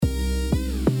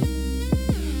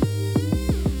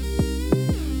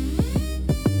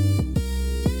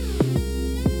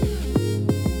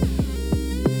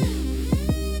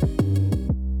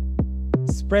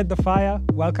Spread the fire.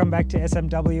 Welcome back to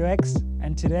SMWX.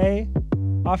 And today,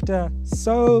 after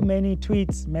so many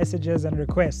tweets, messages, and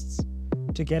requests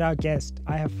to get our guest,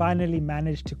 I have finally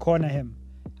managed to corner him.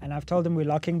 And I've told him we're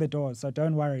locking the doors, so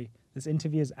don't worry. This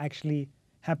interview is actually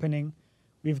happening.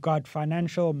 We've got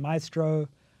financial maestro,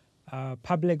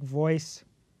 public voice,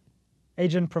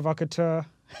 agent provocateur,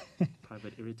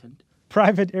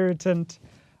 private irritant,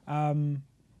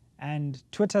 and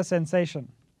Twitter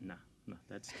sensation. No,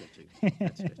 that's stretching.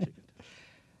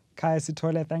 Khaya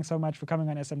Sithole, thanks so much for coming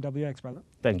on SMWX, brother.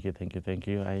 Thank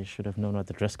you. I should have known what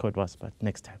the dress code was, but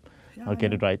next time I'll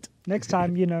get it right. Next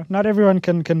time, not everyone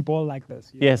can ball like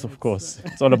this. Yes, of course.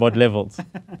 It's all about levels.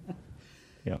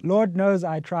 Yeah. Lord knows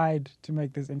I tried to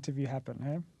make this interview happen.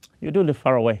 Hey? You do live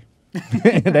far away.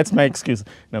 That's my excuse,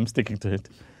 and I'm sticking to it.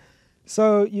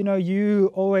 So,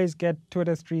 you always get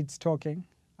Twitter streets talking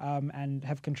and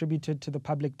have contributed to the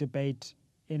public debate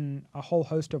in a whole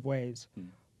host of ways.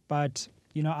 But,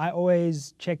 I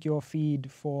always check your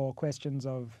feed for questions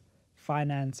of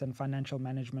finance and financial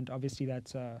management. Obviously,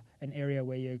 that's an area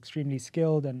where you're extremely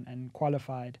skilled and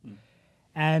qualified.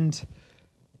 And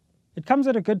it comes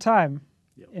at a good time.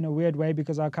 Yep. In a weird way,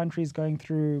 because our country is going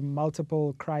through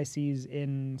multiple crises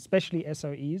in especially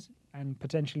SOEs and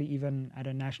potentially even at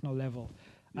a national level.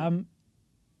 Yep.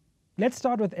 Let's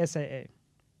start with SAA.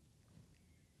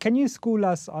 Can you school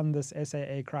us on this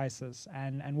SAA crisis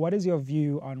and what is your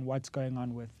view on what's going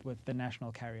on with the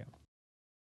national carrier?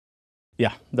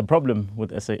 Yeah, the problem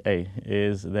with SAA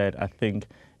is that I think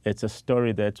it's a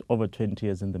story that's over 20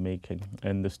 years in the making.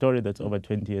 And the story that's over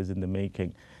 20 years in the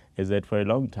making is that for a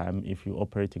long time, if you're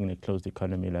operating in a closed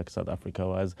economy like South Africa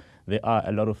was, there are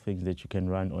a lot of things that you can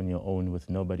run on your own with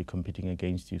nobody competing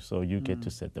against you. So you get to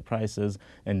set the prices,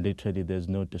 and literally there's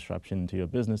no disruption to your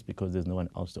business because there's no one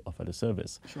else to offer the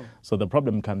service. Sure. So the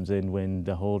problem comes in when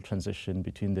the whole transition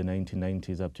between the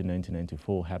 1990s up to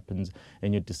 1994 happens,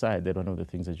 and you decide that one of the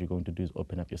things that you're going to do is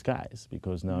open up your skies.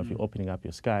 Because now if you're opening up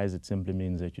your skies, it simply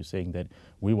means that you're saying that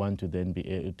we want to then be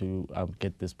able to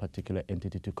get this particular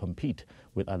entity to compete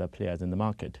with other players in the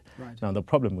market. Right. Now, the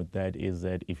problem with that is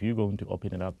that if you're going to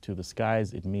open it up to the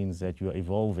skies, it means that you're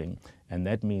evolving. And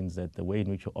that means that the way in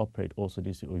which you operate also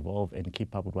needs to evolve and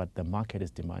keep up with what the market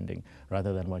is demanding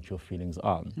rather than what your feelings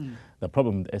are. The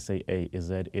problem with SAA is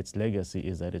that its legacy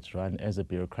is that it's run as a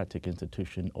bureaucratic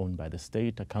institution owned by the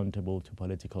state, accountable to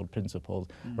political principles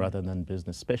rather than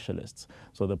business specialists.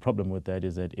 So the problem with that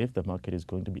is that if the market is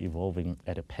going to be evolving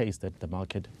at a pace that the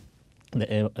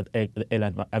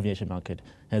airline aviation market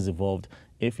has evolved,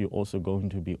 if you're also going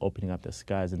to be opening up the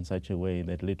skies in such a way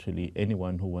that literally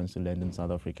anyone who wants to land in South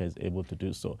Africa is able to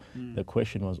do so. The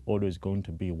question was always going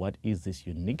to be, what is this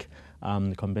unique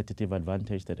competitive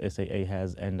advantage that SAA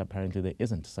has? And apparently there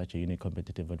isn't such a unique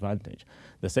competitive advantage.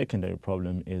 The secondary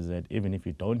problem is that even if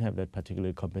you don't have that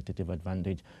particular competitive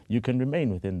advantage, you can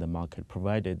remain within the market,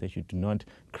 provided that you do not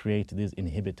create these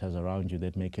inhibitors around you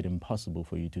that make it impossible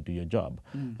for you to do your job.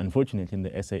 Unfortunately, in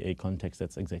the SAA context,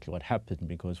 that's exactly what happened,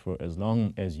 because for as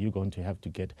long as you're going to have to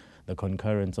get the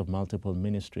concurrence of multiple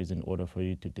ministries in order for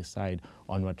you to decide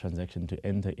on what transaction to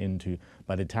enter into,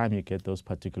 by the time you get those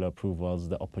particular approvals,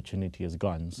 the opportunity is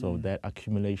gone. So that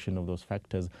accumulation of those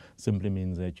factors simply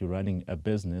means that you're running a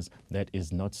business that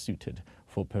is not suited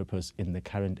for purpose in the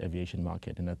current aviation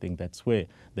market. And I think that's where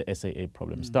the SAA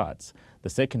problem starts. The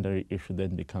secondary issue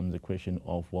then becomes the question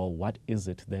of, well, what is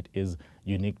it that is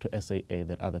unique to SAA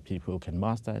that other people can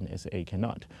master and SAA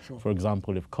cannot? Sure. For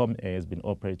example, if Comair has been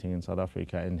operating in South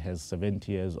Africa and has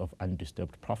 70 years of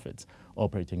undisturbed profits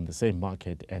operating in the same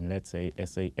market, and let's say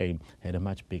SAA had a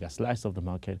much bigger slice of the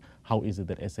market, how is it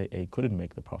that SAA couldn't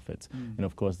make the profits? And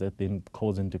of course, that then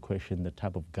calls into question the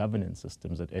type of governance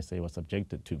systems that SAA was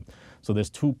subjected to. So there's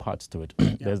two parts to it.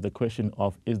 There's the question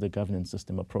of, is the governance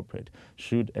system appropriate?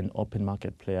 Should an open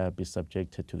market player be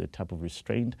subjected to the type of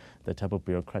restraint, the type of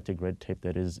bureaucratic red tape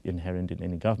that is inherent in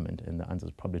any government? And the answer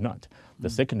is probably not. The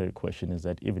secondary question is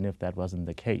that even if that wasn't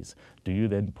the case, do you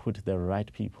then put the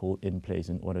right people in place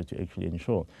in order to actually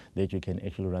ensure that you can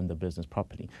actually run the business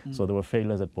properly? So there were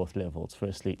failures at both levels.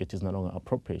 Firstly, it is no longer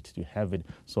appropriate to have it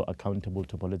so accountable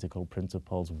to political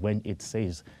principles when it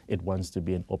says it wants to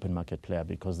be an open market player,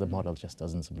 because the model just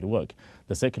doesn't simply work.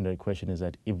 The secondary question is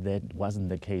that if that wasn't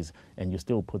the case and you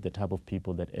still put the type of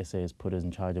people that SA has put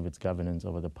in charge of its governance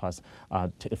over the past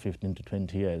 15 to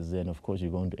 20 years, then of course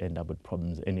you're going to end up with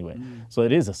problems anyway. So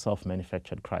it is a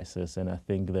self-manufactured crisis, and I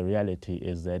think the reality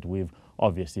is that we've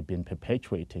obviously been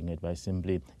perpetuating it by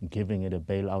simply giving it a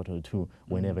bailout or two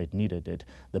whenever it needed it.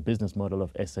 The business model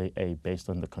of SAA, based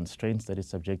on the constraints that it's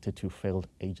subjected to, failed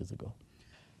ages ago.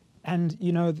 And,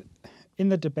 you know, in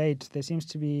the debate, there seems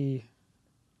to be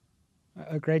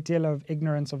a great deal of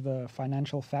ignorance of the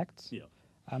financial facts. Yeah.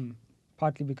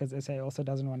 Partly because SA also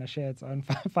doesn't want to share its own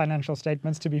financial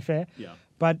statements, to be fair. Yeah.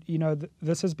 But, you know,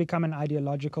 this has become an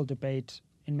ideological debate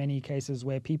in many cases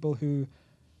where people who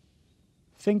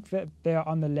think that they're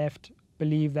on the left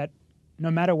believe that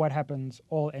no matter what happens,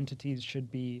 all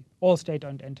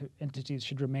state-owned entities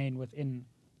should remain within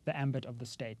the ambit of the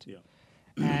state. Yeah.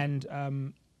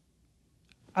 And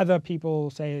other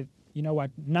people say, you know what,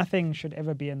 nothing should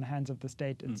ever be in the hands of the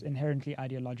state. It's inherently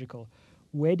ideological.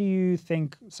 Where do you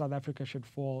think South Africa should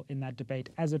fall in that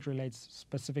debate as it relates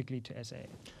specifically to SA?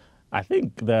 I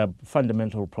think the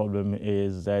fundamental problem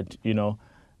is that, you know,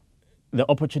 the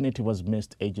opportunity was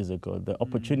missed ages ago. The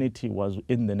opportunity was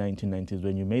in the 1990s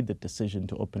when you made the decision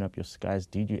to open up your skies.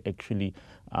 Did you actually,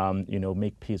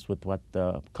 make peace with what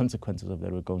the consequences of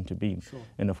that were going to be? Sure.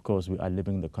 And of course, we are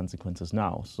living the consequences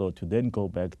now. So to then go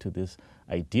back to this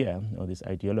idea or this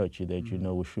ideology that, you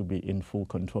know, we should be in full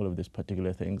control of these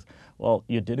particular things, well,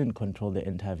 you didn't control the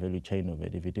entire value chain of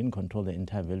it. If you didn't control the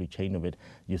entire value chain of it,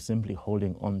 you're simply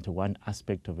holding on to one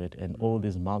aspect of it, and all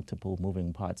these multiple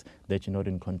moving parts that you're not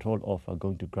in control of are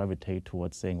going to gravitate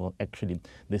towards saying, well, actually,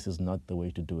 this is not the way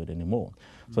to do it anymore.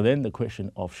 So then the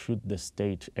question of should the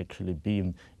state actually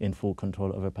be in full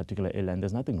control of a particular airline,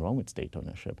 there's nothing wrong with state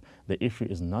ownership. The issue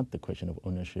is not the question of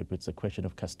ownership, it's a question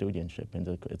of custodianship, and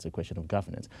it's a question of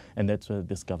governance. And that's where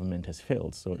this government has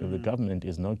failed. So if the government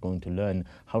is not going to learn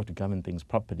how to govern things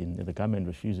properly, if the government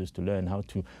refuses to learn how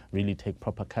to really take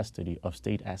proper custody of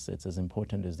state assets, as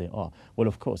important as they are, well,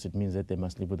 of course, it means that they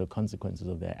must live with the consequences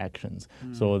of their actions.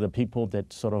 So the people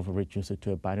that sort of reduce it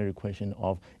to a binary question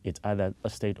of it's either a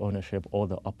state ownership or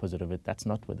the opposite of it, that's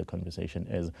not where the conversation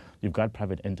is. You've got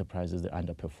private enterprises that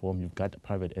underperform. You've got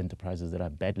private enterprises that are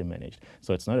badly managed.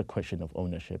 So it's not a question of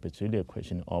ownership. It's really a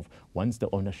question of once the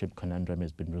ownership conundrum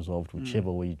has been resolved,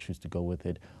 whichever way you choose to go with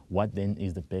it, what then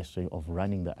is the best way of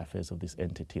running the affairs of this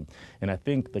entity? And I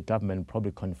think the government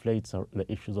probably conflates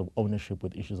the issues of ownership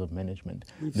with issues of management.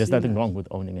 There's nothing wrong with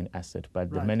owning an asset, but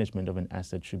the management of an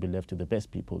asset should be left to the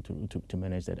best people to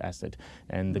manage that asset.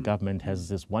 And the government has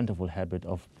this wonderful habit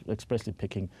of expressly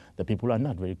picking the people who are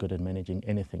not very good at managing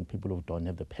anything, people who don't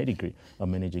have the pedigree of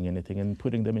managing anything, and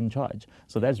putting them in charge.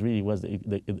 So that's really what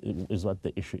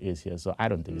the issue is here. So I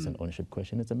don't think it's an ownership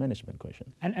question, it's a management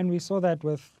question. And we saw that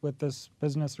with this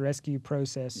business rescue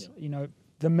process. You know,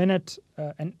 the minute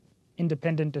an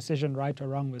independent decision, right or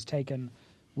wrong, was taken,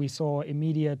 we saw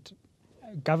immediate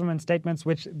government statements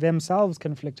which themselves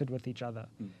conflicted with each other.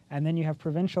 And then you have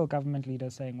provincial government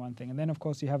leaders saying one thing, and then of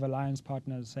course you have alliance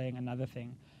partners saying another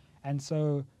thing. And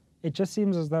so it just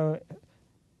seems as though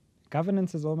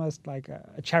governance is almost like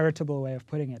a charitable way of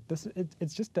putting it.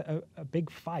 It's just a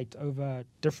big fight over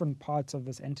different parts of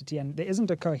this entity, and there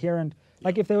isn't a coherent,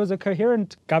 like if there was a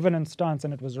coherent governance stance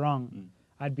and it was wrong,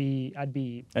 I'd be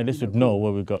At least we'd know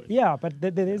where we're going. Yeah, but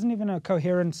there isn't even a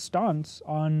coherent stance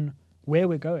on where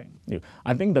we're going. Yeah.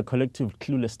 I think the collective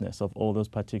cluelessness of all those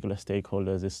particular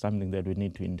stakeholders is something that we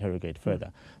need to interrogate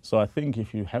further. So I think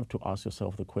if you have to ask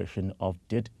yourself the question of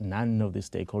did none of the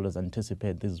stakeholders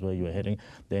anticipate this is where you're heading,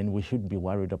 then we should be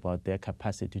worried about their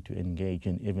capacity to engage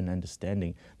in even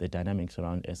understanding the dynamics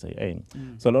around SAA.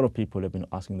 So a lot of people have been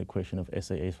asking the question of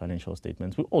SAA's financial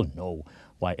statements. We all know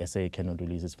why SAA cannot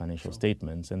release its financial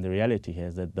statements, and the reality here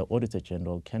is that the Auditor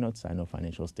General cannot sign off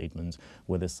financial statements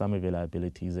where the sum of your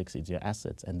liabilities exceeds your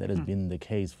assets, and that has been the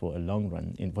case for a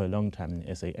long time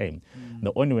in SAA.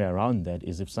 The only way around that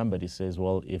is if somebody says,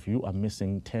 well, if you are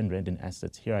missing 10 rand in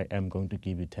assets, here I am going to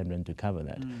give you 10 rand to cover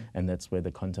that. And that's where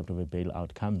the concept of a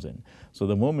bailout comes in. So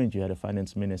the moment you had a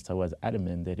finance minister who was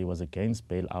adamant that he was against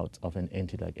bailout of an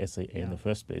entity like SAA in the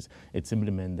first place, it simply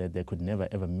meant that they could never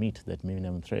ever meet that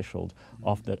minimum threshold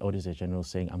of the Auditor General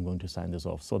saying, I'm going to sign this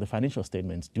off. So the financial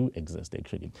statements do exist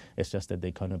actually. It's just that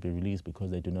they cannot be released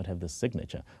because they do not have the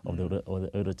signature of the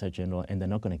Auditor General, and they're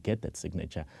not going to get that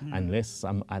signature unless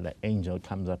some other angel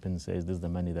comes up and says, this is the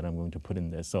money that I'm going to put in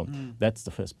there. So that's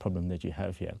the first problem that you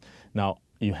have here. Now,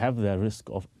 you have the risk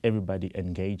of everybody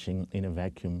engaging in a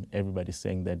vacuum, everybody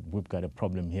saying that we've got a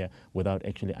problem here without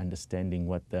actually understanding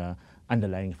what the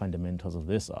underlying fundamentals of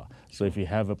this are. So if you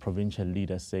have a provincial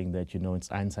leader saying that, you know, it's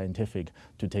unscientific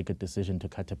to take a decision to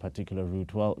cut a particular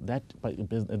route, well, that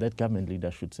government leader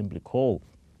should simply call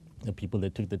the people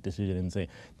that took the decision and say,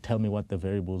 tell me what the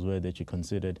variables were that you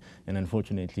considered. And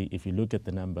unfortunately, if you look at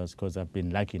the numbers, because I've been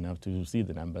lucky enough to see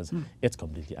the numbers, it's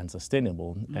completely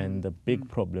unsustainable. And the big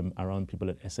problem around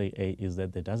people at SAA is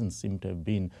that there doesn't seem to have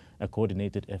been a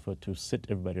coordinated effort to sit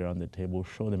everybody around the table,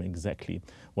 show them exactly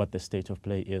what the state of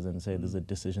play is and say, there's a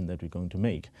decision that we're going to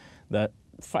make.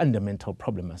 fundamental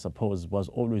problem, I suppose, was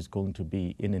always going to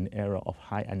be in an era of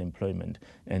high unemployment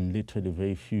and literally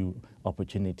very few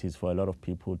opportunities for a lot of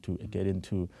people to get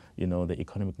into, the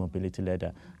economic mobility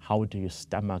ladder. How do you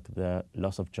stomach the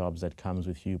loss of jobs that comes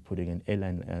with you putting an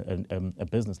airline, a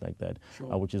business like that,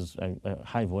 which is a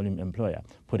high volume employer,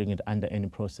 putting it under any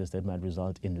process that might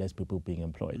result in less people being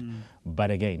employed?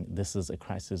 But again, this is a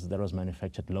crisis that was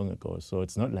manufactured long ago. So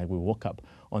it's not like we woke up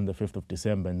on the 5th of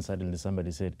December and suddenly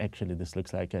somebody said, actually, this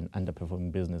looks like an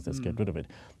underperforming business, let's get rid of it.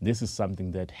 This is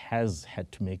something that has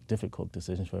had to make difficult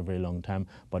decisions for a very long time,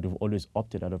 but we've always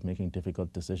opted out of making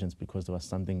difficult decisions because there was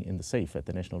something in the safe at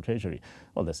the National Treasury.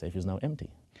 Well, the safe is now empty.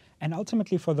 And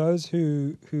ultimately, for those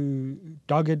who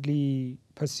doggedly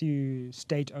pursue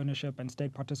state ownership and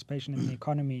state participation in the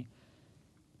economy,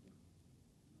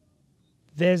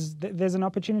 there's an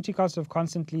opportunity cost of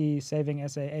constantly saving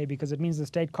SAA, because it means the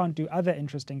state can't do other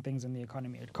interesting things in the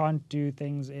economy. It can't do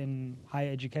things in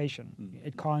higher education.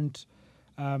 It can't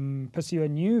pursue a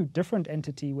new, different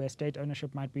entity where state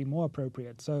ownership might be more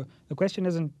appropriate. So the question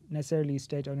isn't necessarily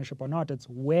state ownership or not, it's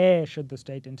where should the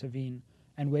state intervene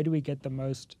and where do we get the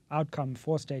most outcome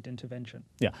for state intervention?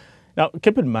 Yeah. Now,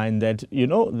 keep in mind that,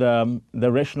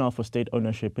 the rationale for state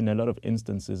ownership in a lot of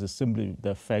instances is simply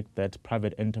the fact that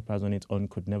private enterprise on its own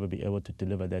could never be able to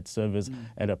deliver that service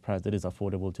at a price that is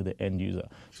affordable to the end user.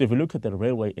 So if you look at the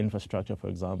railway infrastructure, for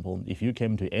example, if you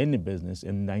came to any business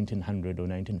in 1900 or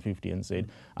 1950 and said,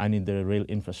 I need the rail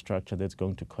infrastructure that's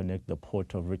going to connect the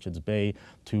port of Richards Bay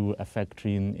to a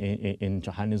factory in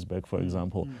Johannesburg, for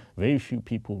example, very few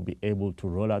people will be able to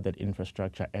roll out that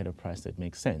infrastructure at a price that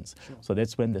makes sense. Sure. So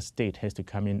that's when the state has to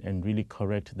come in and really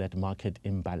correct that market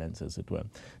imbalance, as it were.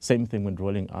 Same thing when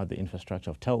rolling out the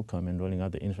infrastructure of Telkom and rolling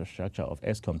out the infrastructure of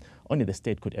Eskom. Only the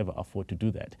state could ever afford to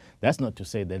do that. That's not to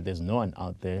say that there's no one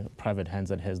out there, private hands,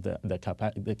 that has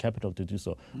the capital to do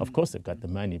so. Of course, they've got the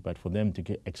money, but for them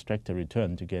to extract a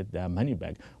return, to get their money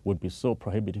back, would be so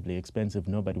prohibitively expensive,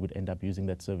 nobody would end up using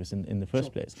that service in the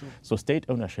first place. Sure. So state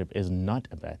ownership is not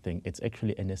a bad thing. It's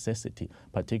actually a necessity,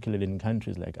 particularly in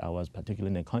countries like ours,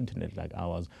 particularly in a continent like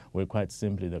ours, where quite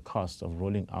simply the cost of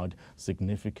rolling out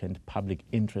significant public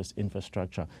interest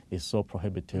infrastructure is so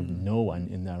prohibitive, no one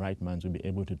in their right minds will be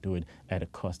able to do it at a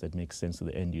cost that makes sense to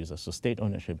the end user. So state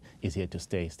ownership is here to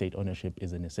stay. State ownership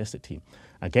is a necessity.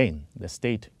 Again, the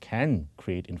state can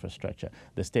create infrastructure.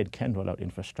 The state can roll out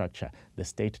infrastructure. The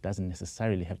state doesn't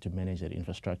necessarily have to manage that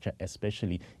infrastructure,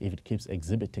 especially if it keeps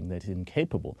exhibiting that it's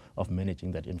incapable of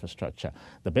managing that infrastructure.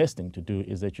 The best thing to do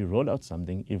is that you roll out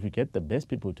something. If you get the best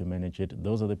people to manage it,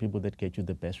 those are the people that get you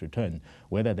the best return.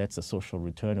 Whether that's a social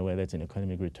return or whether it's an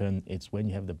economic return, it's when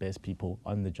you have the best people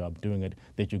on the job doing it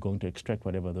that you're going to extract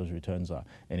whatever those returns are.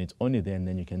 And it's only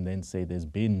then you can then say there's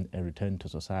been a return to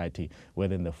society,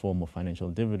 whether in the form of financial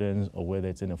dividends or whether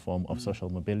it's in a form of social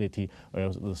mobility or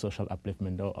the social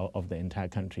upliftment of the entire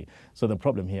country. So the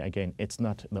problem here, again, it's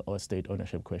not the state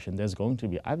ownership question. There's going to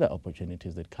be other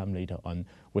opportunities that come later on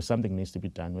where something needs to be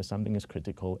done, where something is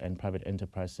critical and private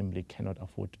enterprise simply cannot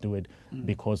afford to do it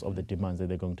because of the demands that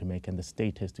they're going to make, and the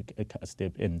state has to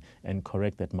step in and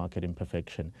correct that market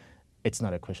imperfection. It's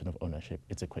not a question of ownership,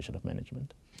 it's a question of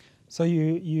management. So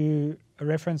you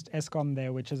referenced Eskom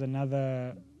there, which is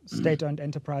another state-owned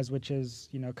enterprise which is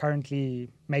currently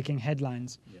making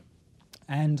headlines. Yeah.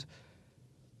 And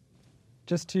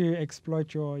just to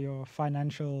exploit your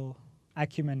financial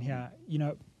acumen here,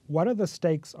 what are the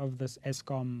stakes of this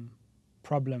Eskom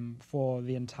problem for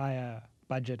the entire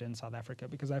budget in South Africa?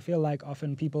 Because I feel like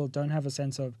often people don't have a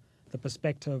sense of the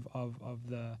perspective of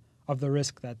the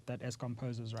risk that Eskom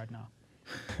poses right now.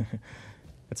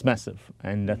 It's massive.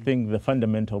 And I think the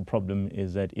fundamental problem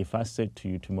is that if I said to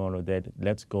you tomorrow that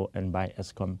let's go and buy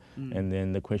Eskom, and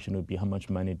then the question would be how much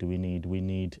money do we need? We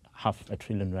need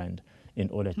R500 billion in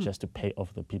order just to pay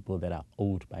off the people that are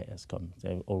owed by Eskom.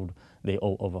 They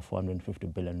owe over 450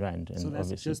 billion rand, and so that's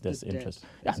obviously just there's interest. Debt.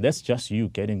 Yeah, that's just you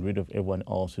getting rid of everyone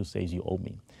else who says you owe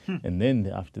me. And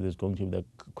then after there's going to be the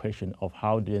question of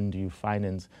how then do you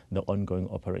finance the ongoing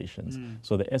operations.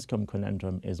 So the Eskom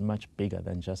conundrum is much bigger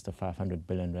than just the 500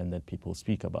 billion rand that people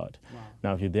speak about. Wow.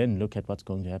 Now, if you then look at what's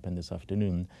going to happen this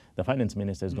afternoon, the finance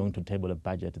minister is going to table a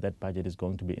budget. That budget is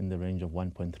going to be in the range of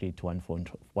 1.3 to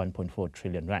 1.4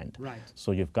 trillion rand. Right.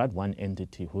 So you've got one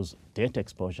entity whose debt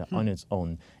exposure on its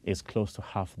own is close to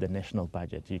half the national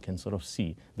budget. You can sort of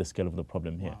see the scale of the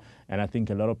problem here. And I think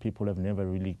a lot of people have never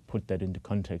really put that into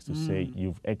context to say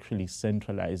you've actually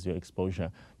centralized your exposure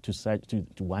to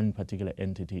one particular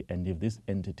entity, and if this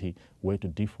entity were to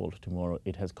default tomorrow,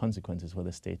 it has consequences for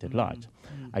the state at large.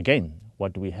 Again,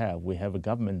 what do we have? We have a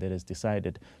government that has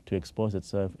decided to expose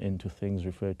itself into things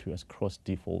referred to as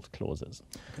cross-default clauses.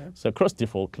 So a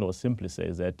cross-default clause simply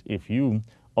says that if you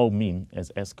owe me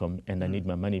as Eskom and I need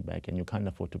my money back and you can't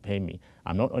afford to pay me,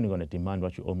 I'm not only going to demand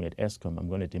what you owe me at Eskom, I'm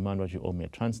going to demand what you owe me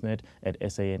at Transnet, at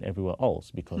SA and everywhere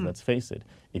else, because let's face it,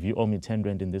 if you owe me 10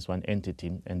 rand in this one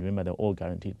entity, and remember they're all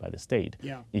guaranteed by the state,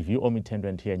 if you owe me 10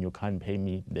 rand here and you can't pay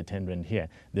me the 10 rand here,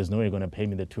 there's no way you're going to pay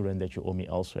me the 2 rand that you owe me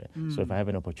elsewhere. So if I have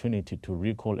an opportunity to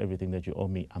recall everything that you owe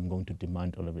me, I'm going to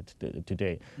demand all of it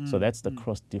today. So that's the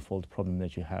cross-default problem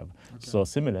that you have. So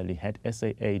similarly, had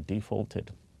SAA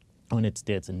defaulted on its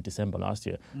debts in December last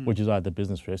year, which is why the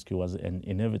business rescue was an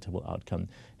inevitable outcome.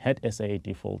 Had SAA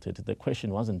defaulted, the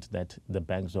question wasn't that the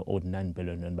banks were owed 9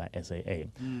 billion rand by SAA.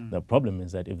 The problem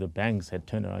is that if the banks had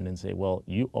turned around and say, well,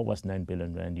 you owe us 9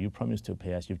 billion rand, you promised to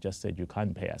pay us, you've just said you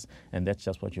can't pay us, and that's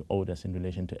just what you owed us in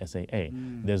relation to SAA.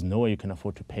 There's no way you can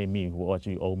afford to pay me what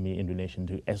you owe me in relation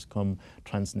to Eskom,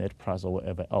 Transnet, Pras, or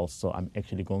whatever else. So I'm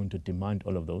actually going to demand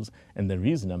all of those. And the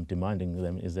reason I'm demanding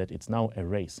them is that it's now a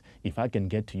race. If I can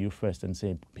get to you first and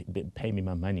say, pay me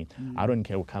my money, I don't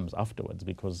care what comes afterwards,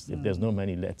 because if there's no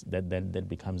money, that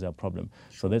becomes our problem.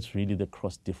 So that's really the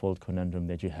cross-default conundrum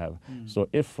that you have. So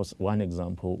if, for one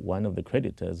example, one of the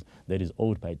creditors that is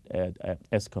owed by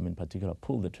Eskom in particular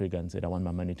pulled the trigger and said, I want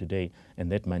my money today,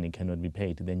 and that money cannot be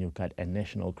paid, then you've got a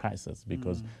national crisis,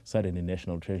 because suddenly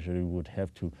National Treasury would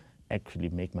have to actually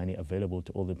make money available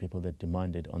to all the people that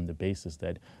demand it, on the basis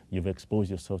that you've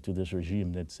exposed yourself to this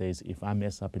regime that says, if I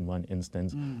mess up in one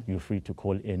instance, you're free to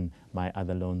call in my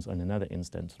other loans on another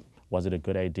instance. Was it a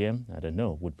good idea? I don't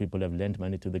know. Would people have lent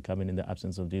money to the government in the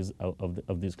absence of these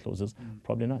clauses?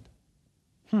 Probably not.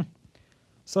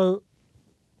 So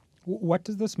what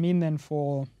does this mean then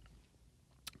for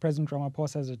President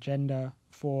Ramaphosa's agenda,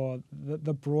 for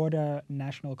the broader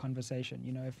national conversation?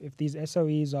 You know, if these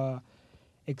SOEs are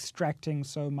extracting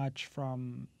so much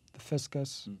from the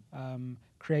fiscus,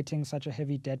 creating such a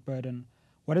heavy debt burden,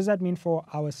 what does that mean for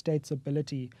our state's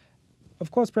ability? Of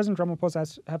course, President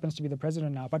Ramaphosa happens to be the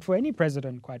president now, but for any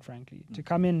president, quite frankly, to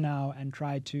come in now and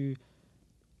try to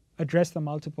address the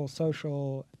multiple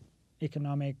social,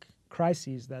 economic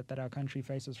crises that our country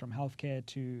faces, from healthcare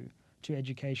to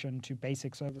education to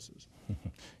basic services.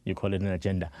 You call it an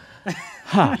agenda.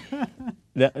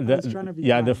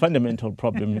 The fundamental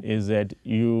problem is that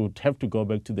you have to go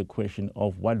back to the question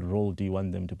of what role do you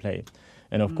want them to play.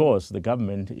 And of course, the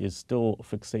government is still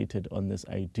fixated on this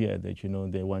idea that, you know,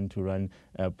 they want to run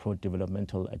a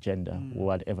pro-developmental agenda,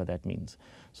 whatever that means.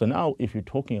 So now, if you're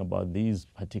talking about these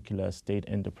particular state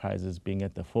enterprises being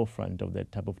at the forefront of that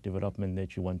type of development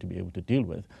that you want to be able to deal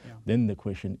with, then the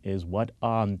question is, what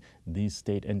are these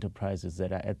state enterprises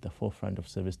that are at the forefront of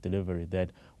service delivery,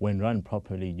 that when run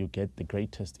properly, you get the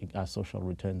greatest social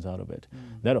returns out of it?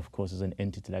 That, of course, is an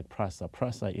entity like PRASA.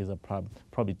 PRASA is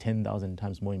probably 10,000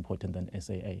 times more important than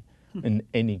SAA in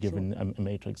any given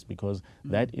matrix, because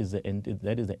that is the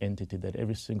entity that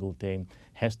every single day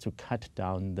has to cut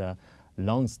down the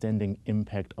long-standing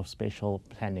impact of spatial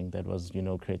planning that was, you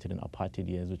know, created in apartheid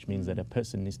years, which means that a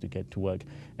person needs to get to work,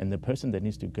 and the person that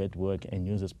needs to get to work and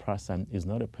uses PRASA is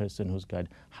not a person who's got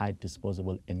high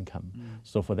disposable income.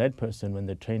 So for that person, when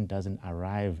the train doesn't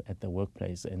arrive at the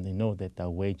workplace and they know that their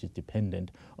wage is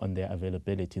dependent on their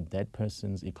availability, that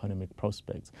person's economic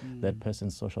prospects, that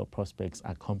person's social prospects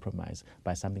are compromised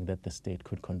by something that the state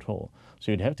could control.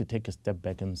 So you'd have to take a step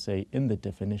back and say, in the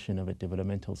definition of a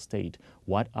developmental state,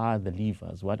 what are the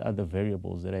levers, what are the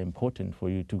variables that are important for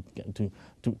you to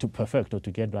perfect or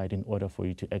to get right in order for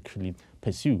you to actually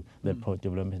pursue that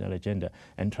pro-developmental agenda?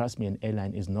 And trust me, an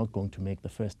airline is not going to make the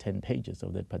first 10 pages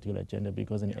of that particular agenda,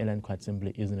 because an airline quite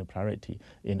simply isn't a priority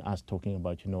in us talking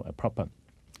about, you know, a proper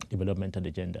developmental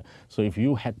agenda. So if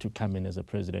you had to come in as a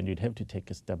president, you'd have to take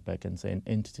a step back and say an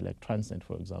entity like Transnet,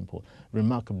 for example,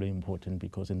 remarkably important,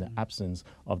 because in the absence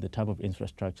of the type of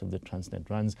infrastructure that Transnet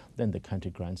runs, then the country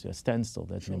grinds to a standstill.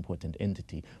 That's an important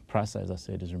entity. PRASA, as I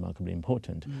said, is remarkably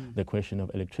important. The question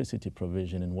of electricity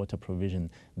provision and water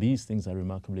provision, these things are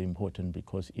remarkably important,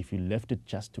 because if you left it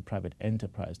just to private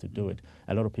enterprise to do it,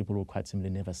 a lot of people will quite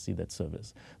simply never see that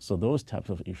service. So those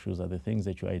types of issues are the things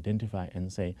that you identify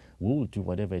and say, we'll do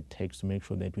whatever whatever it takes to make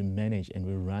sure that we manage and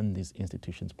we run these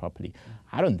institutions properly.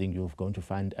 I don't think you're going to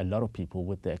find a lot of people,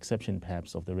 with the exception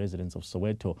perhaps of the residents of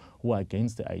Soweto, who are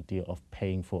against the idea of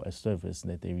paying for a service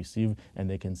that they receive and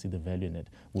they can see the value in it.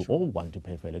 We all want to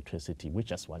pay for electricity. We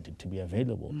just want it to be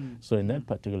available. So in that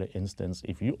particular instance,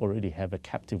 if you already have a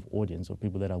captive audience of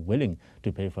people that are willing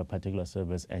to pay for a particular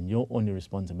service, and your only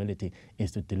responsibility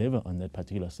is to deliver on that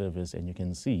particular service, and you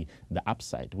can see the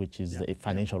upside, which is the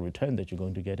financial return that you're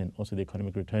going to get, and also the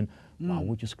economic return, why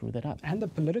would you screw that up? And the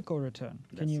political return.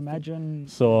 Can you imagine?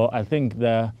 So I think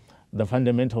the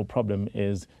fundamental problem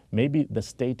is maybe the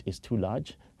state is too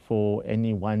large for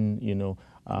any one,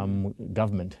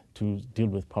 government to deal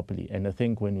with properly. And I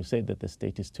think when you say that the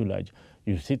state is too large,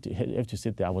 you have to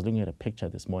sit there. I was looking at a picture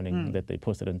this morning that they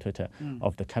posted on Twitter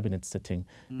of the cabinet sitting,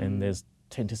 and there's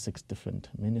 26 different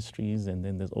ministries, and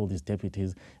then there's all these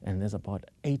deputies, and there's about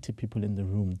 80 people in the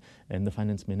room, and the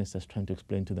finance minister is trying to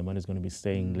explain to them what he's going to be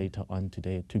saying later on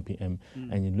today at 2 p.m.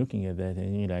 And you're looking at that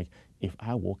and you're like, if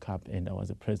I woke up and I was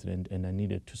a president and I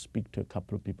needed to speak to a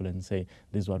couple of people and say,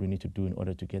 this is what we need to do in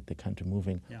order to get the country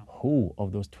moving, who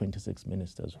of those 26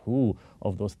 ministers, who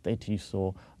of those 30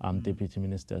 so deputy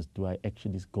ministers do I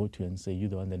actually go to and say, you're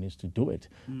the one that needs to do it?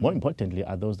 More importantly,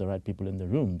 are those the right people in the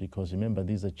room? Because remember,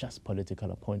 these are just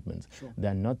political appointments.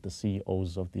 They're not the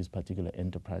CEOs of these particular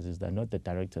enterprises. They're not the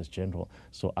directors general.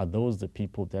 So are those the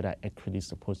people that are actually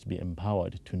supposed to be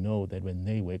empowered to know that when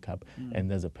they wake up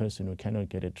and there's a person who cannot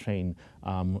get a train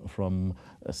from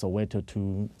Soweto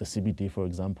to the CBD, for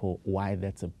example, why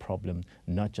that's a problem,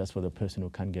 not just for the person who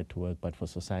can't get to work, but for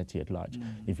society at large.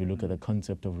 If you look at the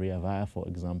concept of Rea Vaya, for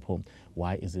example,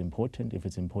 why is it important? If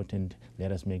it's important,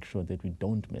 let us make sure that we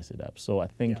don't mess it up. So I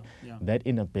think that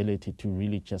inability to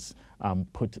really just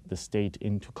put the state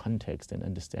into context and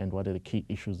understand what are the key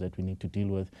issues that we need to deal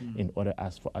with in order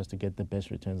for us to get the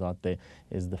best returns out there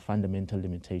is the fundamental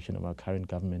limitation of our current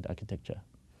government architecture.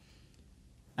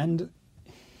 And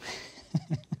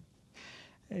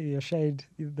the shade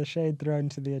thrown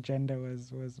to the agenda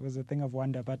was a thing of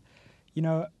wonder. But,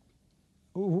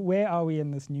 where are we in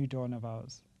this new dawn of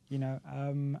ours?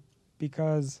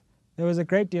 Because there was a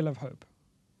great deal of hope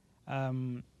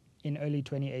in early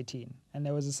 2018. And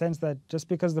there was a sense that just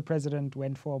because the president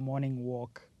went for a morning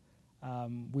walk,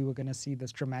 we were going to see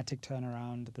this dramatic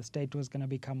turnaround. The state was going to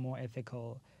become more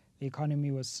ethical. The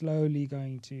economy was slowly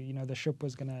going to, the ship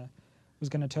was going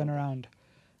to turn around.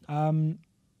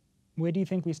 Where do you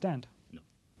think we stand?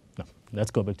 No.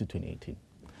 Let's go back to 2018.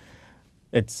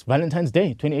 It's Valentine's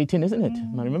Day, 2018, isn't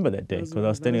it? I remember that day because I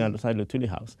was standing outside Luthuli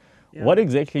House. Yeah. What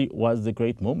exactly was the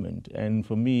great moment? And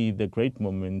for me, the great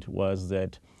moment was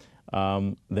that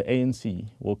the ANC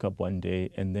woke up one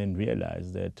day and then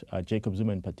realized that Jacob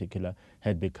Zuma in particular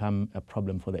had become a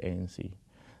problem for the ANC.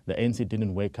 The ANC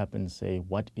didn't wake up and say,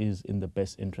 what is in the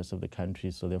best interest of the country,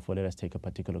 so therefore let us take a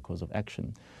particular course of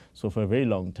action. So for a very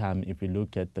long time, if we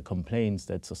look at the complaints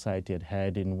that society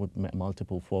had in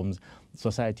multiple forms,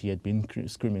 society had been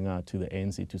screaming out to the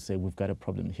ANC to say, we've got a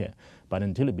problem here. But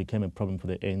until it became a problem for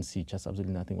the ANC, just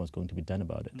absolutely nothing was going to be done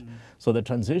about it. So the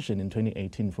transition in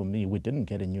 2018, for me, we didn't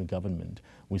get a new government.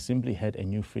 We simply had a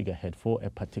new figurehead for a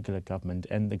particular government.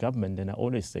 And the government, and I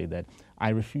always say that, I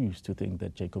refuse to think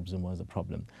that Jacob Zuma was a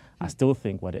problem. I still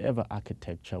think whatever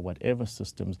architecture, whatever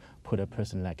systems put a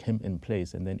person like him in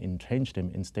place and then entrenched him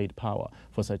in state power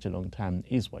for such a long time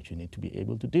is what you need to be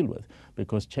able to deal with.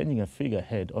 Because changing a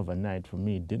figurehead overnight, for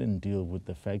me, didn't deal with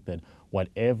the fact that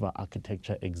whatever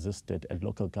architecture existed at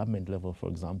local government level, for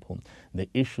example, the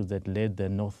issues that led the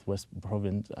Northwest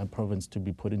province to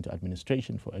be put into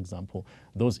administration, for example,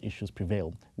 those issues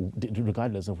prevail,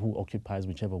 regardless of who occupies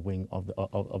whichever wing of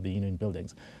the union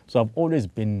buildings. So I've always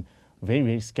been very,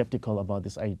 very skeptical about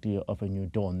this idea of a new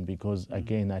dawn because,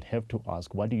 again, I'd have to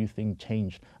ask, what do you think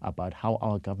changed about how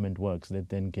our government works that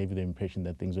then gave you the impression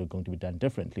that things were going to be done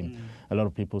differently? A lot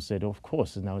of people said, of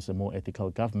course, now it's a more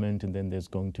ethical government and then there's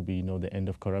going to be, the end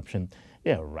of corruption.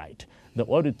 Yeah, right. The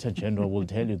Auditor General will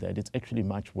tell you that it's actually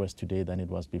much worse today than it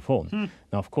was before. Now,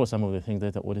 of course, some of the things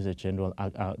that the Auditor General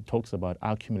talks about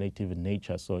are cumulative in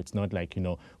nature. So it's not like,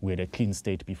 we had a clean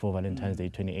state before Valentine's Day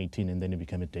 2018 and then it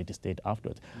became a dirty state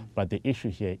afterwards. But the issue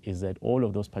here is that all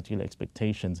of those particular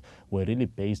expectations were really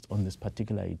based on this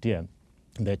particular idea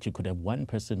that you could have one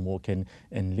person walk in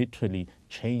and literally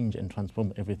change and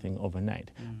transform everything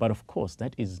overnight. But of course,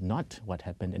 that is not what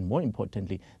happened. And more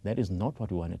importantly, that is not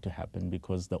what we wanted to happen,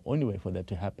 because the only way for that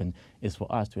to happen is for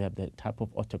us to have the type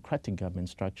of autocratic government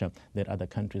structure that other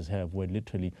countries have, where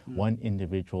literally one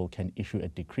individual can issue a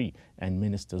decree and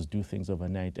ministers do things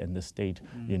overnight and the state,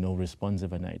 responds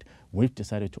overnight. We've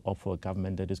decided to offer a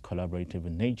government that is collaborative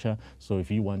in nature. So if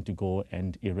you want to go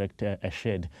and erect a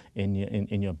shed in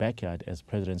your backyard, as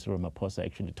President Cyril Ramaphosa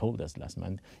actually told us last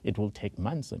month, it will take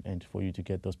months on end for you to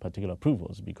get those particular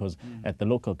approvals, because at the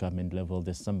local government level,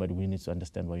 there's somebody who needs to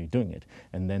understand why you're doing it.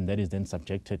 And then that is then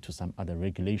subjected to some other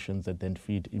regulations that then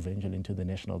feed eventually into the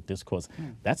national discourse.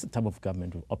 That's the type of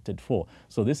government we've opted for.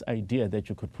 So this idea that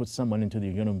you could put someone into the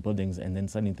union buildings and then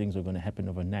suddenly things were going to happen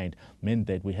overnight meant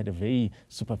that we had a very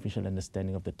superficial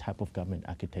understanding of the type of government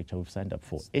architecture we've signed up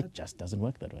for. It just doesn't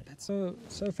work that way. That's so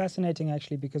fascinating,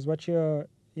 actually, because what you're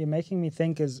making me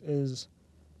think is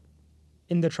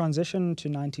in the transition to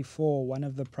 94, one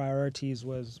of the priorities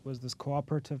was this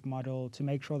cooperative model to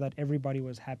make sure that everybody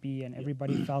was happy and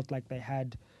everybody felt like they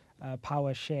had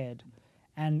power shared.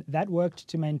 And that worked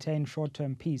to maintain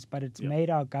short-term peace, but it's made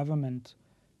our government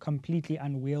completely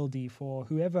unwieldy for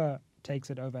whoever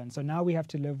takes it over. And so now we have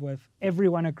to live with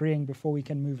everyone agreeing before we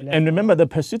can move left. And remember, the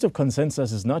pursuit of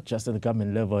consensus is not just at the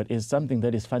government level. It is something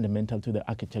that is fundamental to the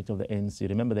architecture of the ANC.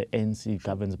 Remember, the ANC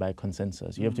governs by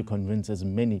consensus. You have to convince as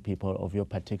many people of your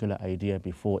particular idea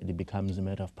before it becomes a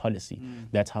matter of policy.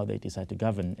 That's how they decide to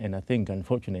govern. And I think,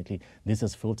 unfortunately, this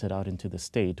has filtered out into the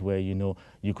state where,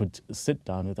 you could sit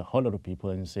down with a whole lot of people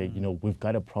and say, we've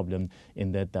got a problem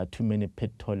in that there are too many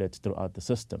pit toilets throughout the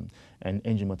system. And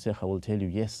Angie Motshekga will tell you,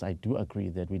 yes, I do agree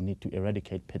that we need to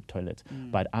eradicate pit toilets,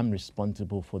 but I'm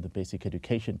responsible for the basic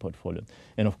education portfolio.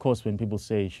 And of course, when people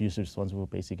say she's responsible for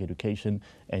basic education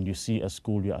and you see a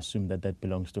school, you assume that that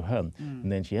belongs to her. And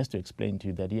then she has to explain to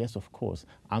you that, yes, of course,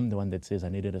 I'm the one that says I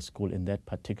needed a school in that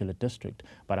particular district,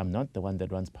 but I'm not the one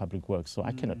that runs public works, so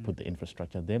I cannot put the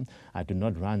infrastructure there. I do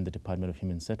not run the Department of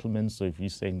Human Settlements, so if you're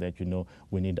saying that,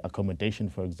 we need accommodation,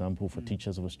 for example, for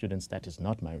teachers or students, that is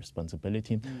not my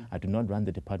responsibility. I do not run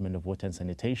the Department of Water and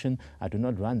Sanitation. I do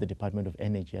not run the Department of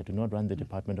Energy. I do not run the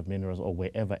Department of Minerals, or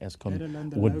wherever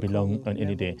Eskom would belong on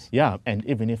any day. Yeah, and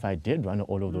even if I did run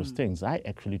all of those things, I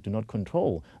actually do not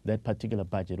control that particular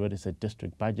budget, whether it's a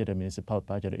district budget, a municipal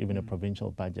budget, or even a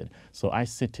provincial budget. So I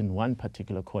sit in one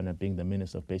particular corner being the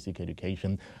Minister of Basic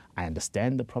Education. I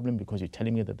understand the problem because you're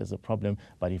telling me that there's a problem,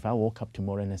 but if I woke up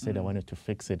tomorrow and I said I wanted to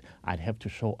fix it, I'd have to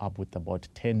show up with about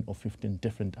 10 or 15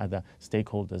 different other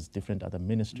stakeholders, different other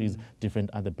ministries, different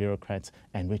other bureaucrats,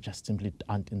 and we just simply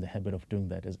aren't in the habit of doing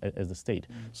that as a state.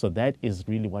 So that is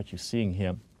really what you're seeing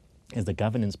here, is the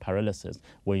governance paralysis,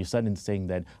 where you started saying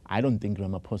that I don't think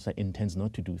Ramaphosa intends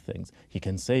not to do things. He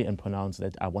can say and pronounce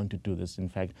that I want to do this. In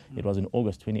fact, it was in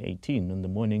August 2018, in the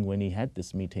morning, when he had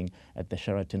this meeting at the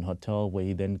Sheraton Hotel, where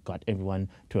he then got everyone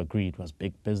to agree. It was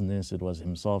big business, it was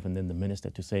himself and then the minister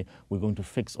to say, we're going to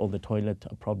fix all the toilet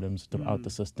problems throughout the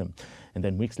system. And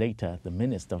then weeks later, the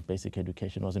Minister of Basic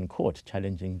Education was in court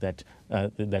challenging that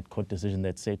court decision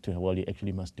that said to her, well, you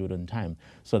actually must do it on time.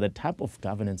 So the type of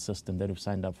governance system that we've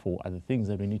signed up for are the things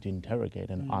that we need to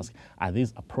interrogate and ask, are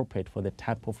these appropriate for the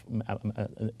type of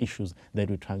issues that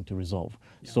we're trying to resolve?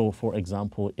 So, for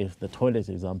example, if the toilet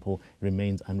example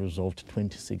remains unresolved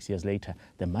 26 years later,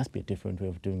 there must be a different way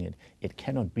of doing it. It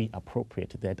cannot be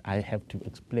appropriate that I have to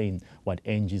explain what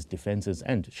Angie's defense is,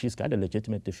 and she's got a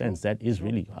legitimate defense. That is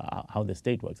really how the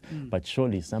state works. But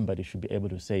surely somebody should be able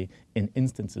to say, in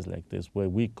instances like this, where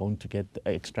we're going to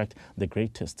extract the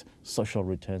greatest social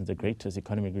returns, the greatest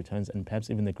economic returns, and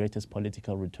perhaps even the greatest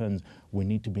political returns, we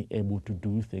need to be able to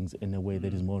do things in a way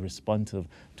that is more responsive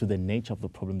to the nature of the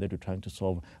problem that we're trying to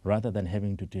solve, rather than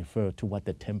having to defer to what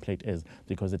the template is,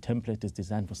 because the template is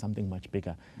designed for something much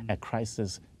bigger. A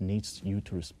crisis needs you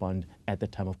to respond at the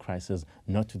time of crisis,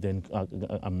 not to then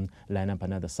line up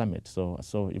another summit.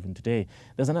 So even today,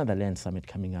 there's another land summit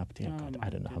coming up. Dear God, I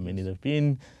don't know how many there have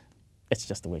been. It's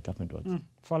just the way government works.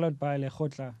 Followed by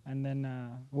Lekgotla and then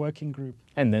working group.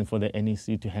 And then for the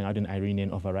NEC to hang out in Irene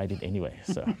and override it anyway.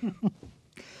 So,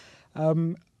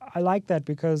 I like that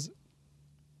because,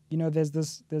 there's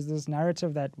this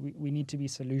narrative that we need to be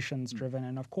solutions driven,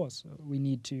 and of course we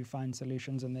need to find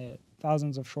solutions, and there are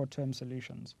thousands of short-term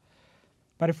solutions.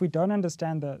 But if we don't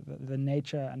understand the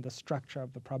nature and the structure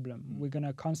of the problem, we're going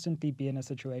to constantly be in a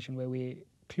situation where we're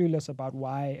clueless about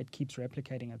why it keeps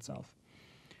replicating itself.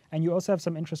 And you also have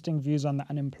some interesting views on the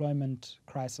unemployment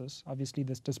crisis. Obviously,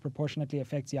 this disproportionately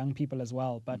affects young people as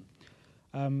well. But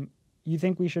you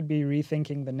think we should be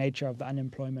rethinking the nature of the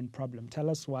unemployment problem. Tell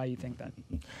us why you think that.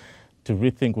 To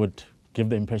rethink would give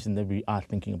the impression that we are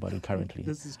thinking about it currently.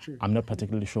 This is true. I'm not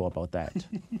particularly sure about that.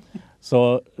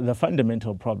 So the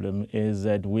fundamental problem is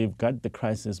that we've got the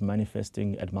crisis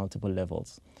manifesting at multiple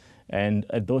levels. And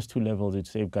at those two levels, you'd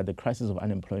say you've got the crisis of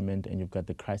unemployment and you've got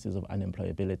the crisis of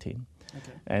unemployability.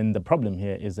 Okay. And the problem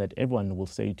here is that everyone will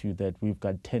say to you that we've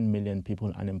got 10 million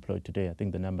people unemployed today. I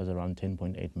think the number's around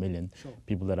 10.8 million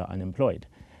people that are unemployed.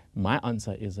 My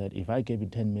answer is that if I gave you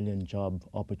 10 million job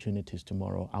opportunities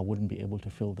tomorrow, I wouldn't be able to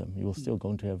fill them. You will still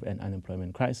going to have an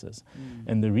unemployment crisis.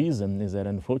 And the reason is that,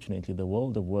 unfortunately, the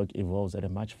world of work evolves at a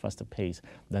much faster pace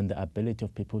than the ability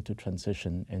of people to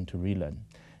transition and to relearn.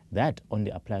 That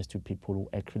only applies to people who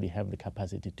actually have the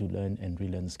capacity to learn and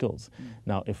relearn skills.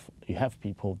 Now, if you have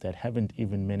people that haven't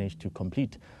even managed to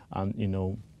complete,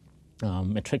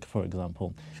 matric, for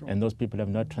example, and those people have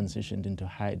not transitioned into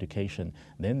higher education,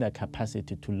 then their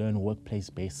capacity to learn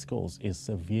workplace-based skills is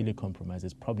severely compromised.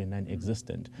 It's probably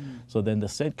non-existent. So then the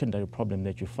secondary problem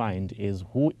that you find is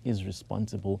who is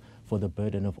responsible for the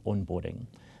burden of onboarding.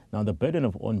 Now, the burden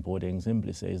of onboarding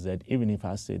simply says that even if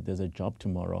I say there's a job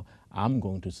tomorrow, I'm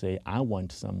going to say I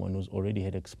want someone who's already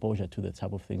had exposure to the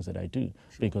type of things that I do,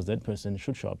 because that person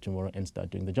should show up tomorrow and start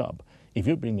doing the job. If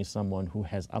you bring me someone who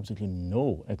has absolutely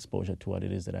no exposure to what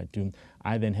it is that I do,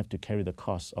 I then have to carry the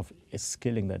cost of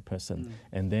skilling that person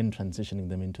and then transitioning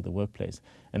them into the workplace.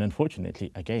 And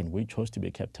unfortunately, again, we chose to be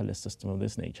a capitalist system of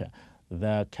this nature.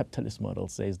 The capitalist model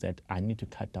says that I need to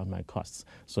cut down my costs.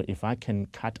 So if I can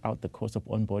cut out the cost of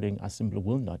onboarding, I simply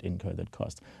will not incur that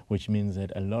cost, which means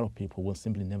that a lot of people will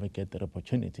simply never get that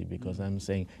opportunity because I'm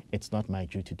saying it's not my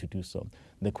duty to do so.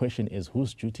 The question is,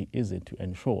 whose duty is it to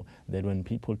ensure that when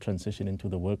people transition into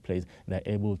the workplace, they're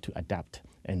able to adapt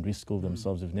and reskill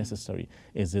themselves if necessary?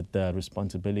 Is it the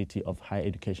responsibility of higher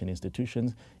education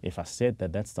institutions? If I said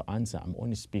that that's the answer, I'm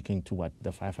only speaking to what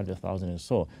the 500,000 or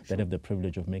so that have the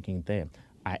privilege of making it there.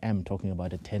 I am talking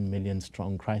about a 10 million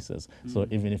strong crisis. So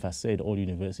even if I said all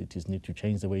universities need to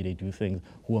change the way they do things,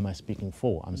 who am I speaking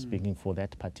for? I'm speaking for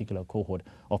that particular cohort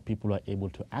of people who are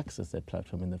able to access that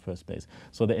platform in the first place.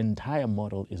 So the entire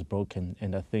model is broken.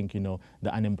 And I think, the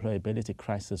unemployability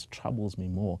crisis troubles me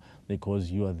more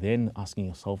because you are then asking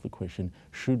yourself the question,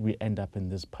 should we end up in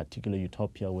this particular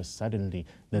utopia where suddenly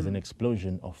there's an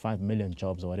explosion of 5 million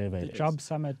jobs or whatever it is? The job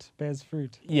summit bears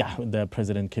fruit. Yeah, the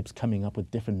president keeps coming up with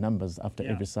different numbers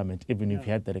after every summit. Even if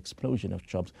you had that explosion of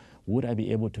jobs, would I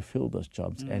be able to fill those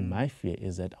jobs? And my fear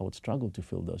is that I would struggle to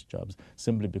fill those jobs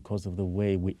simply because of the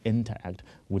way we interact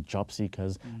with job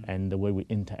seekers and the way we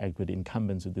interact with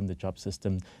incumbents within the job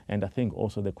system. And I think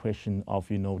also the question of,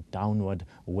 downward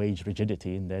wage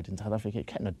rigidity, in that in South Africa, you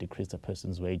cannot decrease a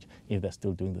person's wage if they're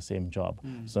still doing the same job.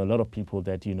 So a lot of people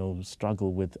that,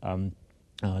 struggle with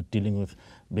dealing with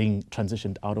being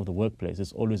transitioned out of the workplace,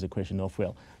 it's always a question of,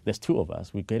 well, there's two of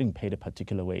us, we're getting paid a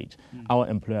particular wage. Our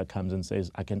employer comes and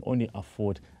says, I can only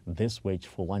afford this wage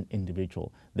for one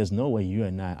individual. There's no way you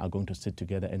and I are going to sit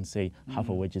together and say half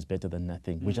a wage is better than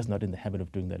nothing. We're just not in the habit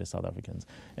of doing that as South Africans.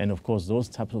 And of course, those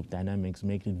types of dynamics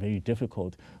make it very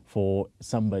difficult for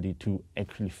somebody to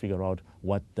actually figure out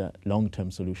what the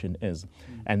long-term solution is.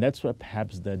 And that's where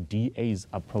perhaps the DA's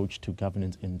approach to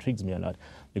governance intrigues me a lot,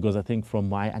 because I think from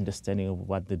my understanding of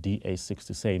what the DA seeks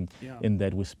to say, in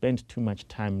that we spend too much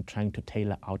time trying to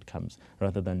tailor outcomes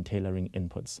rather than tailoring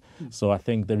inputs. So I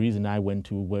think the reason I went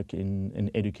to work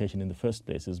in education in the first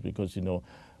place is because,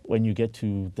 when you get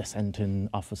to the Sandton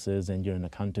offices and you're an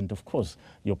accountant, of course,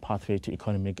 your pathway to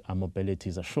economic mobility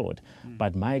is assured.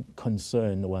 But my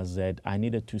concern was that I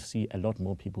needed to see a lot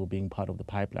more people being part of the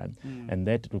pipeline. And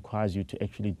that requires you to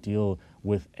actually deal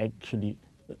with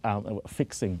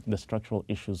fixing the structural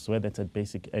issues, whether it's at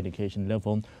basic education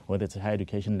level, whether it's at higher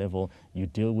education level. You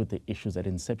deal with the issues at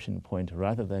inception point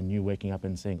rather than you waking up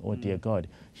and saying, oh dear God,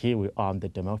 here we are, the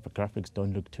demographics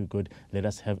don't look too good. Let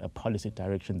us have a policy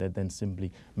direction that then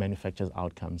simply manufactures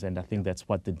outcomes. And I think that's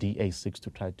what the DA seeks to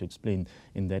try to explain,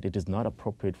 in that it is not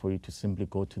appropriate for you to simply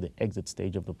go to the exit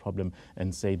stage of the problem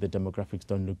and say the demographics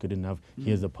don't look good enough.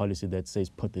 Here's a policy that says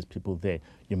put these people there.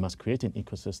 You must create an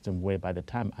ecosystem where by the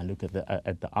time I look at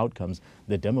the outcomes,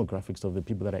 the demographics of the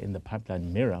people that are in the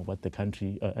pipeline mirror what the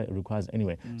country requires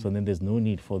anyway. So then there's no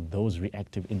need for those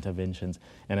reactive interventions.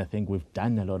 And I think we've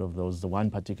done a lot of those. The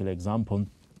one particular example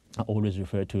I always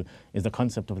refer to is the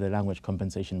concept of the language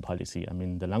compensation policy. I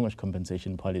mean, the language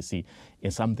compensation policy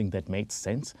is something that made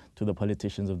sense to the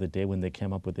politicians of the day when they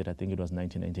came up with it. I think it was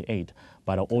 1998.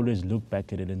 But I always look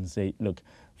back at it and say, look,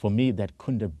 for me, that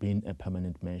couldn't have been a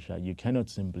permanent measure. You cannot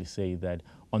simply say that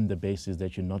on the basis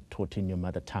that you're not taught in your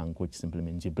mother tongue, which simply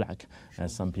means you're black,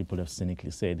 as some people have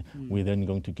cynically said. We're then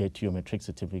going to get your matric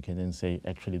certificate and say,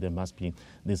 actually, there must be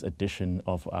this addition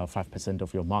of 5%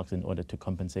 of your marks in order to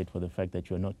compensate for the fact that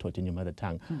you're not taught in your mother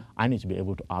tongue. I need to be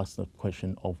able to ask the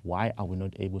question of why are we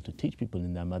not able to teach people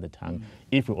in their mother tongue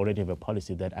if we already have a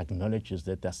policy that acknowledges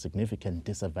that there are significant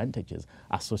disadvantages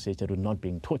associated with not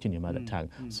being taught in your mother tongue.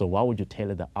 So why would you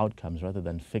tailor the outcomes rather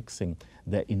than fixing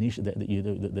the initial,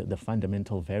 the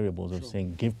fundamental variables of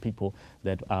saying give people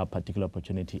that particular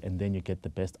opportunity and then you get the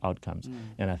best outcomes.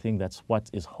 And I think that's what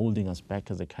is holding us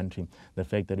back as a country, the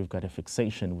fact that we've got a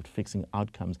fixation with fixing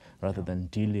outcomes rather than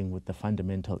dealing with the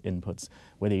fundamental inputs,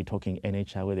 whether you're talking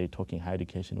NHI, whether you're talking higher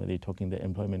education, whether you're talking the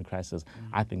employment crisis.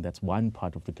 I think that's one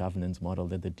part of the governance model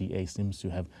that the DA seems to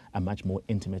have a much more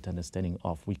intimate understanding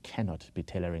of. We cannot be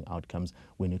tailoring outcomes.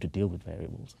 We need to deal with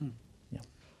variables. Yeah.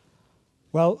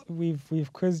 Well,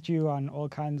 we've quizzed you on all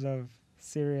kinds of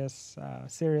serious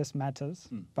matters,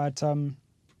 but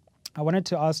I wanted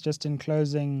to ask, just in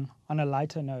closing, on a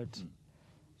lighter note,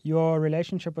 your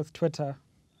relationship with Twitter.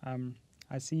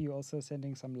 I see you also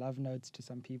sending some love notes to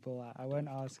some people. I won't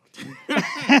ask,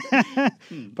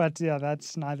 but yeah,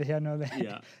 that's neither here nor there.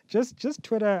 Yeah. Just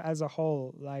Twitter as a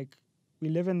whole. Like, we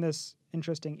live in this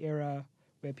interesting era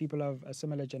where people of a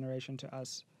similar generation to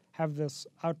us have this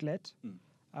outlet.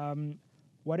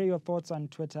 What are your thoughts on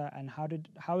Twitter, and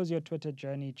how has your Twitter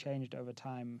journey changed over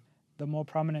time, the more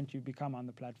prominent you become on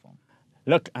the platform?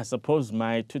 Look, I suppose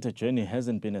my Twitter journey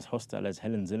hasn't been as hostile as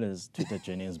Helen Zille's Twitter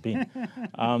journey has been.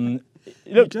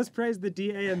 You just praised the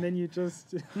DA and then you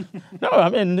just... No, I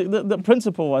mean, the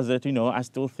principle was that, I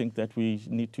still think that we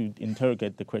need to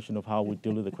interrogate the question of how we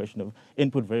deal with the question of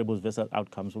input variables versus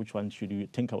outcomes. Which one should you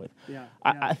tinker with?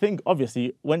 I think,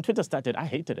 obviously, when Twitter started, I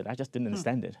hated it. I just didn't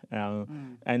understand it.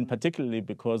 And particularly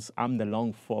because I'm the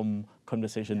long-form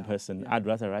conversation person. I'd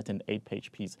rather write an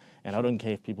 8-page piece. And I don't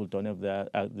care if people don't have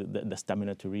the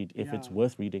stamina to read. If it's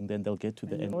worth reading, then they'll get to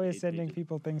the end. Always sending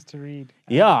people things to read.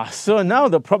 Yeah. So now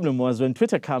the problem was when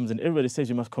Twitter comes and everybody says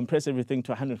you must compress everything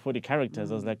to 140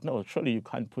 characters. I was like, no, surely you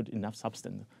can't put enough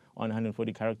substance on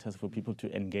 140 characters for people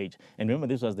to engage. And remember,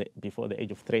 this was before the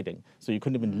age of threading, so you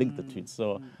couldn't even link the tweets.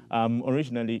 So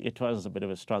originally it was a bit of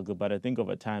a struggle, but I think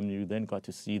over time you then got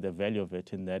to see the value of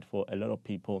it, in that for a lot of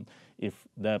people, if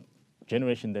the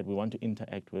generation that we want to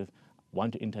interact with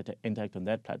want to interact on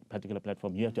that particular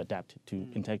platform, you have to adapt to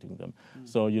interacting with them.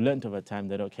 So you learned over time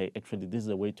that, okay, actually this is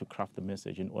a way to craft the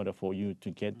message in order for you to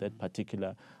get that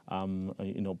particular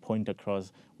point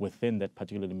across within that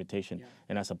particular limitation.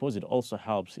 And I suppose it also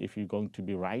helps if you're going to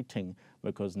be writing,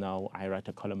 because now I write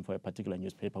a column for a particular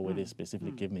newspaper where they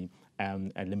specifically give me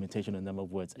a limitation on the number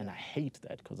of words. And I hate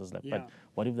that, because it's like, but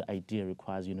what if the idea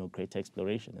requires, greater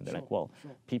exploration? And they're like, well,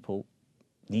 people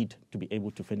need to be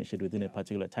able to finish it within a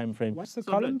particular time frame. What's the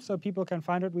column so people can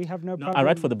find it? We have no problem. I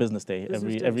write for the Business Day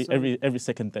every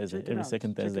second Thursday. Every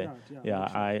second Thursday.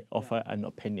 I offer an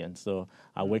opinion. So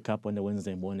I wake up on a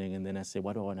Wednesday morning and then I say,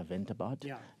 what do I want to vent about?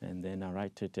 And then I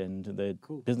write it, and the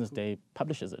Business Day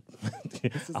publishes it.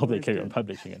 I hope they carry on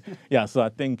publishing it. So I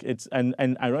think it's,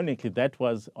 and ironically, that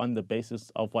was on the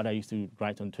basis of what I used to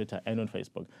write on Twitter and on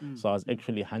Facebook. So I was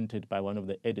actually hunted by one of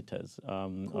the editors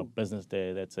of Business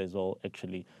Day that says, well,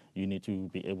 actually, you need to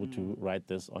be able to write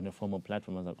this on a formal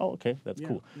platform. I was like, oh, okay, that's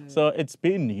cool. So it's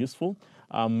been useful.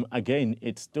 Again,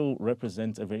 it still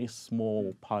represents a very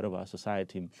small part of our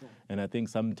society. And I think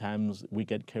sometimes we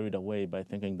get carried away by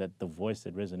thinking that the voice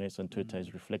that resonates on Twitter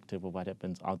is reflective of what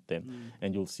happens out there.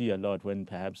 And you'll see a lot when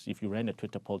perhaps if you ran a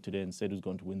Twitter poll today and said who's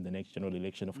going to win the next general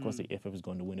election, of course the FF is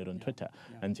going to win it on Twitter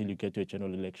until you get to a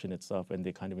general election itself and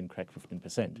they can't even crack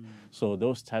 15%. So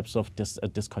those types of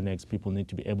disconnects, people need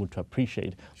to be able to appreciate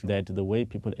that the way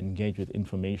people engage with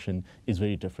information is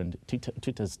very different.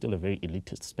 Twitter is still a very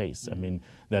elitist space. I mean,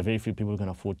 there are very few people who can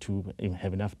afford to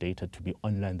have enough data to be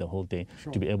online the whole day,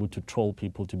 to be able to troll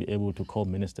people, to be able to call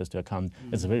ministers to account.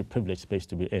 It's a very privileged space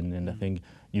to be in, and I think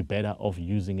you're better off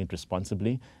using it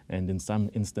responsibly. And in some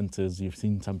instances, you've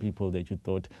seen some people that you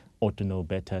thought ought to know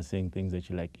better saying things that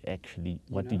you're like, actually,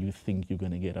 what do you think you're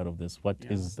going to get out of this? What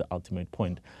is the ultimate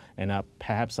point? And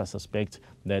perhaps I suspect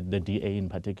that the DA in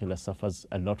particular suffers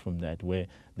a lot from that, where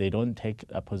they don't take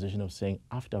a position of saying,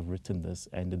 after I've written this,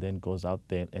 and it then goes out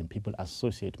there and people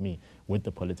associate me with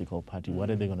the political party,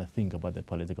 what are they going to think about the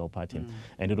political party?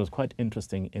 And it was quite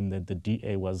interesting in that the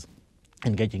DA was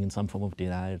engaging in some form of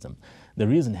denialism. The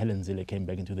reason Helen Zille came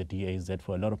back into the DA is that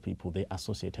for a lot of people, they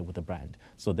associate her with the brand.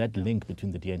 So that link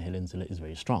between the DA and Helen Zille is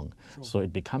very strong. Sure. So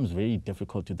it becomes very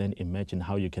difficult to then imagine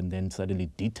how you can then suddenly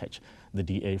detach the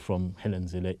DA from Helen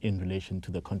Zille in relation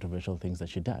to the controversial things that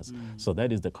she does. So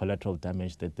that is the collateral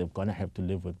damage that they're going to have to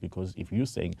live with, because if you're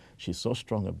saying she's so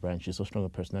strong a brand, she's so strong a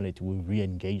personality, we've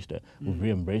re-engaged her, we've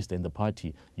re-embraced her in the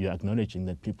party, you're acknowledging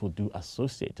that people do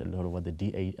associate a lot of what the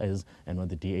DA is and what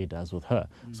the DA does with her.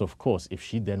 So of course, if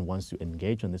she then wants to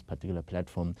engage on this particular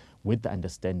platform with the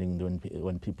understanding that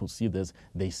when people see this,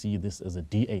 they see this as a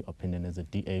DA opinion, as a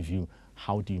DA view,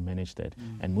 how do you manage that?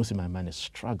 And Mmusi Maimane has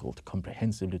struggled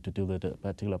comprehensively to deal with a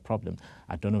particular problem.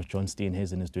 I don't know if John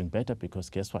Steenhuisen is doing better, because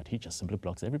guess what? He just simply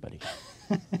blocks everybody.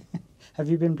 Have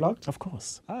you been blocked? Of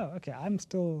course. Oh, okay. I'm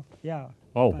still, yeah.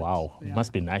 Oh, wow. Yeah.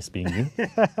 Must be nice being you.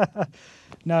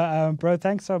 No, bro,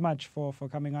 thanks so much for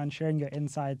coming on, sharing your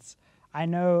insights. I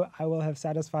know I will have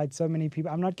satisfied so many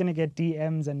people. I'm not going to get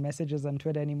DMs and messages on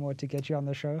Twitter anymore to get you on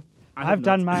the show. I've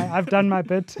done my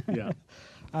bit. Yeah.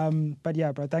 But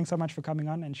yeah, bro, thanks so much for coming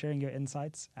on and sharing your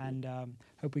insights, and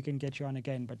hope we can get you on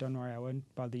again. But don't worry, I won't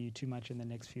bother you too much in the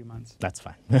next few months. That's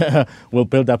fine. We'll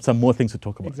build up some more things to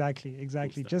talk about.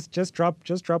 Exactly. Just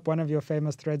drop one of your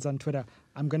famous threads on Twitter.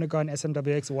 I'm going to go on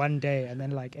SMWX one day, and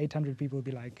then like 800 people will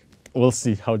be like... We'll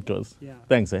see how it goes. Yeah.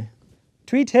 Thanks, eh?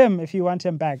 Tweet him if you want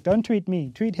him back. Don't tweet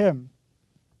me. Tweet him.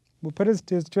 We'll put his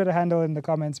Twitter handle in the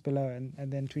comments below,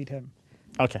 and then tweet him.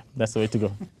 Okay, that's the way to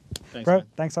go. Thanks, bro. Man.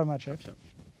 Thanks so much. Eh? Sure.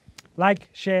 Like,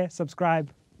 share,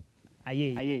 subscribe.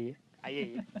 Aye.